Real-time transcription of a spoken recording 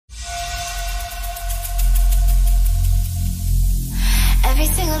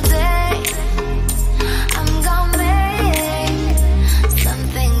single day, I'm gonna make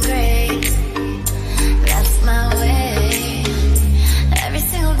something great. That's my way. Every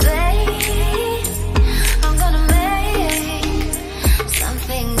single day, I'm gonna make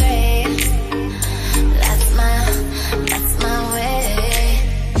something great. That's my way.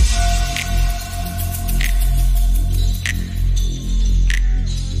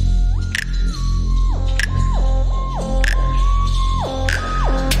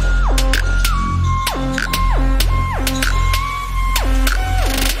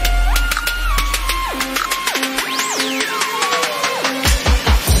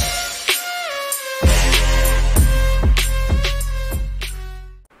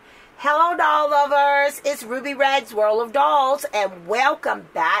 Hello doll lovers, it's Ruby Red's World of Dolls and welcome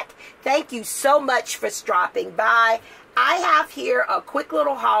back. Thank you so much for stopping by. I have here a quick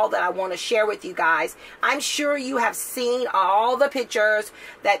little haul that I want to share with you guys. I'm sure you have seen all the pictures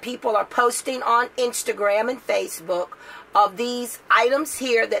that people are posting on Instagram and Facebook of these items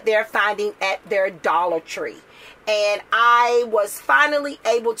here that they're finding at their Dollar Tree. And I was finally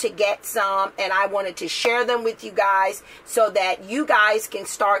able to get some, and I wanted to share them with you guys so that you guys can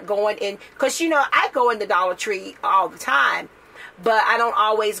start going in. Because, you know, I go in the Dollar Tree all the time, but I don't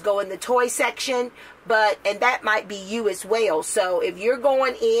always go in the toy section. And that might be you as well. So if you're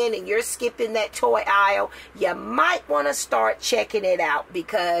going in and you're skipping that toy aisle, you might want to start checking it out.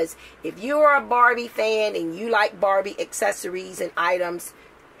 Because if you're a Barbie fan and you like Barbie accessories and items,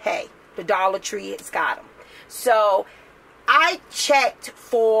 hey, the Dollar Tree has got them. So I checked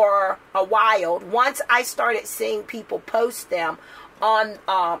for a while. Once I started seeing people post them on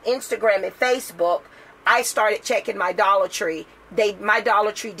Instagram and Facebook, I started checking my Dollar Tree. My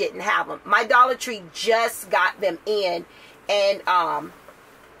Dollar Tree didn't have them. My Dollar Tree just got them in, and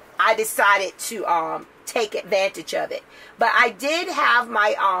I decided to take advantage of it. But I did have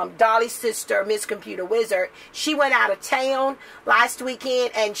my Dolly's sister, Miss Computer Wizard. She went out of town last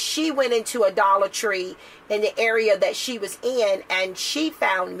weekend, and she went into a Dollar Tree in the area that she was in, and she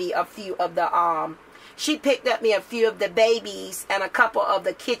found me a few of the she picked up me a few of the babies and a couple of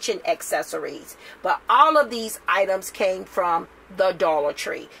the kitchen accessories. But all of these items came from the Dollar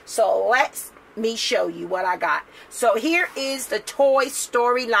Tree. So let me show you what I got. So here is the Toy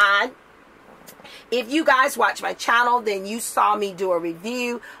Story line. If you guys watch my channel, then you saw me do a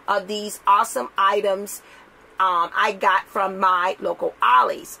review of these awesome items I got from my local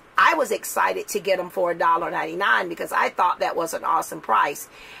Ollie's. I was excited to get them for $1.99 because I thought that was an awesome price.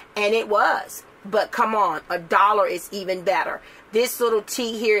 And it was. But come on, $1 is even better. This little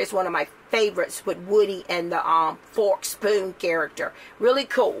tea here is one of my favorites with Woody and the fork spoon character. Really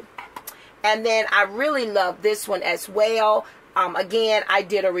cool. And then I really love this one as well. Again, I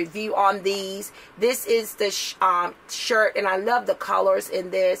did a review on these. This is the shirt, and I love the colors in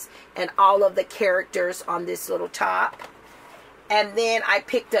this and all of the characters on this little top. And then I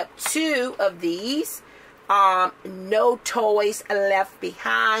picked up two of these. No Toys Left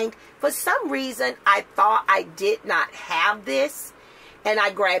Behind. For some reason, I thought I did not have this, and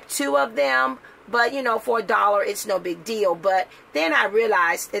I grabbed two of them. But, you know, for $1, it's no big deal. But then I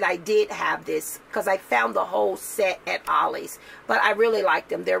realized that I did have this because I found the whole set at Ollie's. But I really like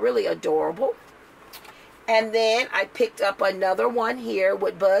them. They're really adorable. And then I picked up another one here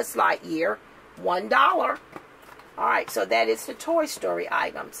with Buzz Lightyear. $1. Alright, so that is the Toy Story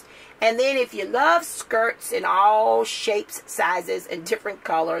items. And then if you love skirts in all shapes, sizes, and different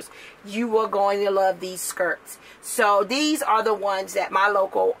colors, you are going to love these skirts. So these are the ones that my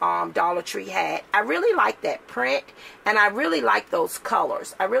local Dollar Tree had. I really like that print, and I really like those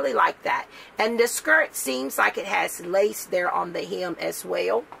colors. I really like that. And the skirt seems like it has lace there on the hem as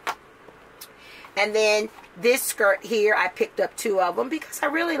well. And then this skirt here, I picked up two of them because I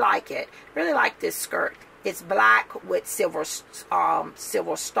really like it. Really like this skirt. It's black with silver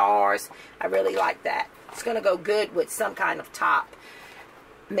stars. I really like that. It's going to go good with some kind of top.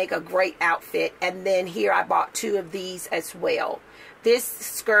 Make a great outfit. And then here I bought two of these as well. This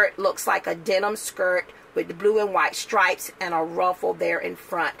skirt looks like a denim skirt with the blue and white stripes and a ruffle there in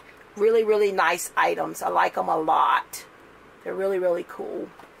front. Really, really nice items. I like them a lot. They're really, really cool.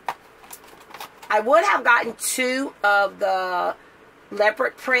 I would have gotten two of the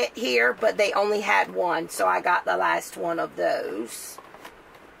leopard print here, but they only had one, so I got the last one of those.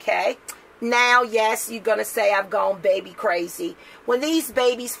 Okay, Now, yes, you're going to say I've gone baby crazy. When these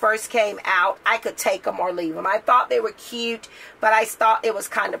babies first came out, I could take them or leave them. I thought they were cute, but I thought it was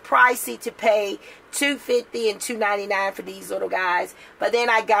kind of pricey to pay $250 and $299 for these little guys. But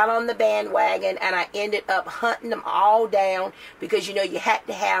then I got on the bandwagon and I ended up hunting them all down because, you know, you had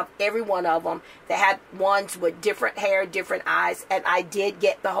to have every one of them. They had ones with different hair, different eyes, and I did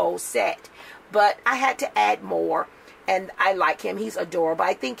get the whole set. But I had to add more. And I like him. He's adorable.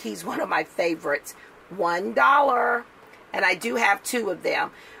 I think he's one of my favorites. $1. And I do have 2 of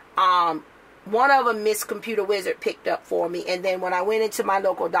them. One of them Miss Computer Wizard picked up for me. And then when I went into my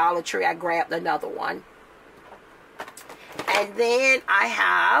local Dollar Tree, I grabbed another one. And then I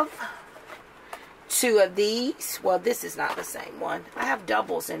have 2 of these. Well, this is not the same one. I have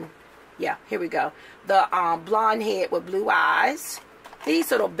doubles. And yeah, here we go. The blonde head with blue eyes.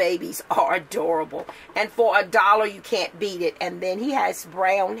 These little babies are adorable. And for $1, you can't beat it. And then he has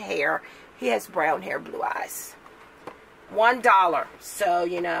brown hair. He has brown hair, blue eyes. $1. So,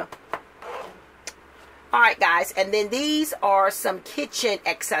 you know. Alright, guys. And then these are some kitchen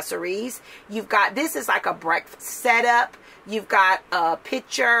accessories. You've got, this is like a breakfast setup. You've got a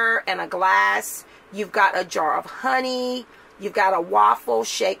pitcher and a glass. You've got a jar of honey. You've got a waffle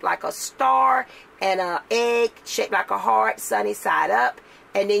shaped like a star. And an egg shaped like a heart, sunny side up.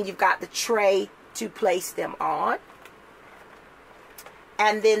 And then you've got the tray to place them on.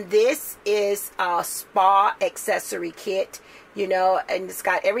 And then this is a spa accessory kit, you know, and it's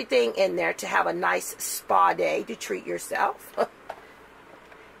got everything in there to have a nice spa day to treat yourself.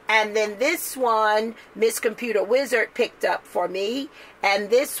 And then this one, Miss Computer Wizard picked up for me. And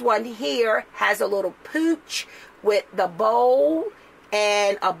this one here has a little pooch with the bowl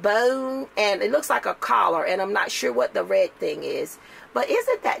and a bone, and it looks like a collar, and I'm not sure what the red thing is. But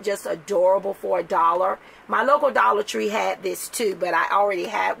isn't that just adorable for $1? My local Dollar Tree had this too, but I already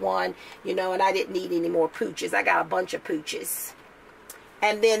had one, you know, and I didn't need any more pooches. I got a bunch of pooches.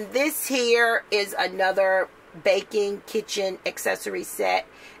 And then this here is another baking kitchen accessory set,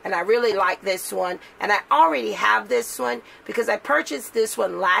 and I really like this one. And I already have this one because I purchased this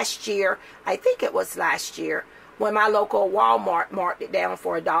one last year. I think it was last year, when my local Walmart marked it down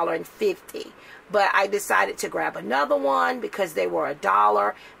for $1.50. But I decided to grab another one because they were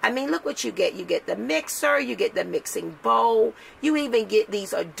 $1. I mean, look what you get. You get the mixer, you get the mixing bowl, you even get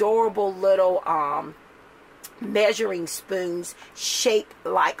these adorable little measuring spoons shaped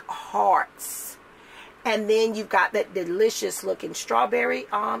like hearts. And then you've got that delicious looking strawberry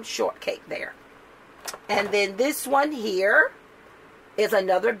shortcake there. And then this one here is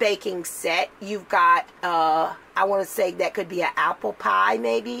another baking set. You've got, I want to say that could be an apple pie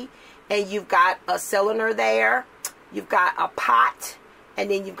maybe. And you've got a cylinder there. You've got a pot. And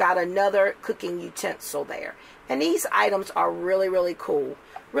then you've got another cooking utensil there. And these items are really, really cool.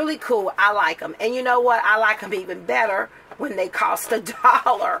 Really cool. I like them. And you know what? I like them even better when they cost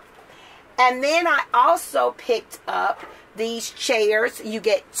 $1. And then I also picked up these chairs. You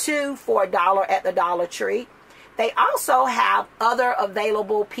get 2 for $1 at the Dollar Tree. They also have other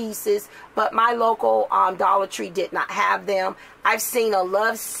available pieces, but my local Dollar Tree did not have them. I've seen a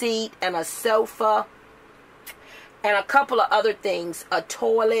love seat and a sofa and a couple of other things, a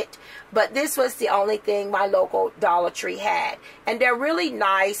toilet, but this was the only thing my local Dollar Tree had. And they're really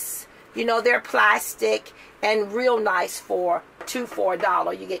nice. You know, they're plastic and real nice for 2 for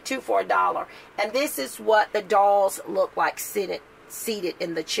 $1. You get 2 for $1. And this is what the dolls look like seated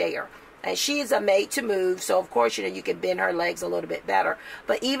in the chair. And she is a made to move, so of course, you know, you can bend her legs a little bit better.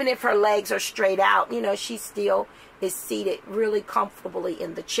 But even if her legs are straight out, you know, she still is seated really comfortably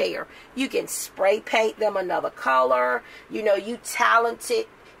in the chair. You can spray paint them another color. You know, you talented,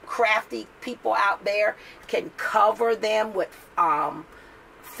 crafty people out there can cover them with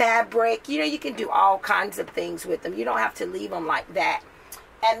fabric. You know, you can do all kinds of things with them. You don't have to leave them like that.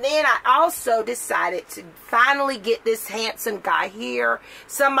 And then I also decided to finally get this handsome guy here.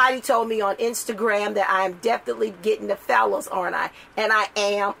 Somebody told me on Instagram that I'm definitely getting the fellas, aren't I? And I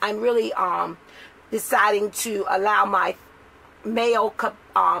am. I'm really deciding to allow my male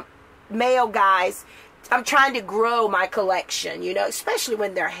guys. I'm trying to grow my collection, you know, especially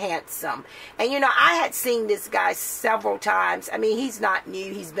when they're handsome. And, you know, I had seen this guy several times. I mean, he's not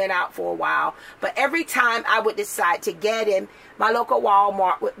new. He's been out for a while. But every time I would decide to get him, my local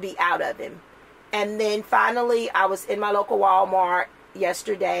Walmart would be out of him. And then finally, I was in my local Walmart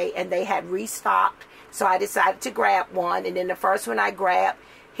yesterday, and they had restocked. So I decided to grab one. And then the first one I grabbed,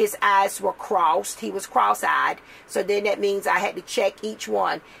 his eyes were crossed. He was cross-eyed. So then that means I had to check each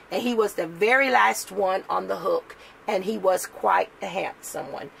one. And he was the very last one on the hook. And he was quite a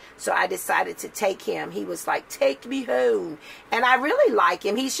handsome one. So I decided to take him. He was like, take me home. And I really like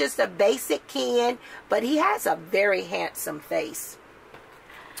him. He's just a basic Ken, but he has a very handsome face.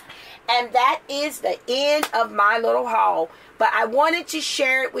 And that is the end of my little haul. But I wanted to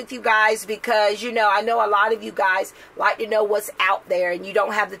share it with you guys because, you know, I know a lot of you guys like to know what's out there and you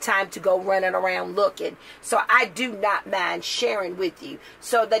don't have the time to go running around looking. So I do not mind sharing with you.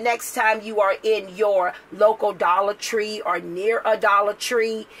 So the next time you are in your local Dollar Tree or near a Dollar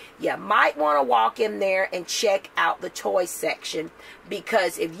Tree, you might want to walk in there and check out the toy section.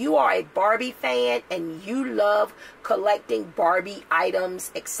 Because if you are a Barbie fan and you love collecting Barbie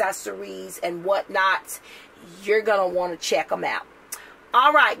items, accessories, and whatnot, you're going to want to check them out.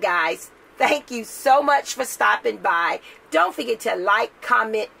 All right, guys. Thank you so much for stopping by. Don't forget to like,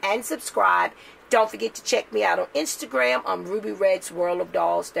 comment, and subscribe. Don't forget to check me out on Instagram. I'm Ruby Red's World of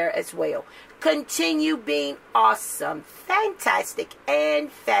Dolls there as well. Continue being awesome, fantastic,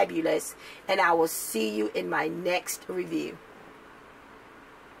 and fabulous. And I will see you in my next review.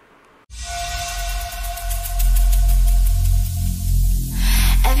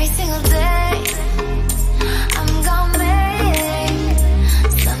 Every single day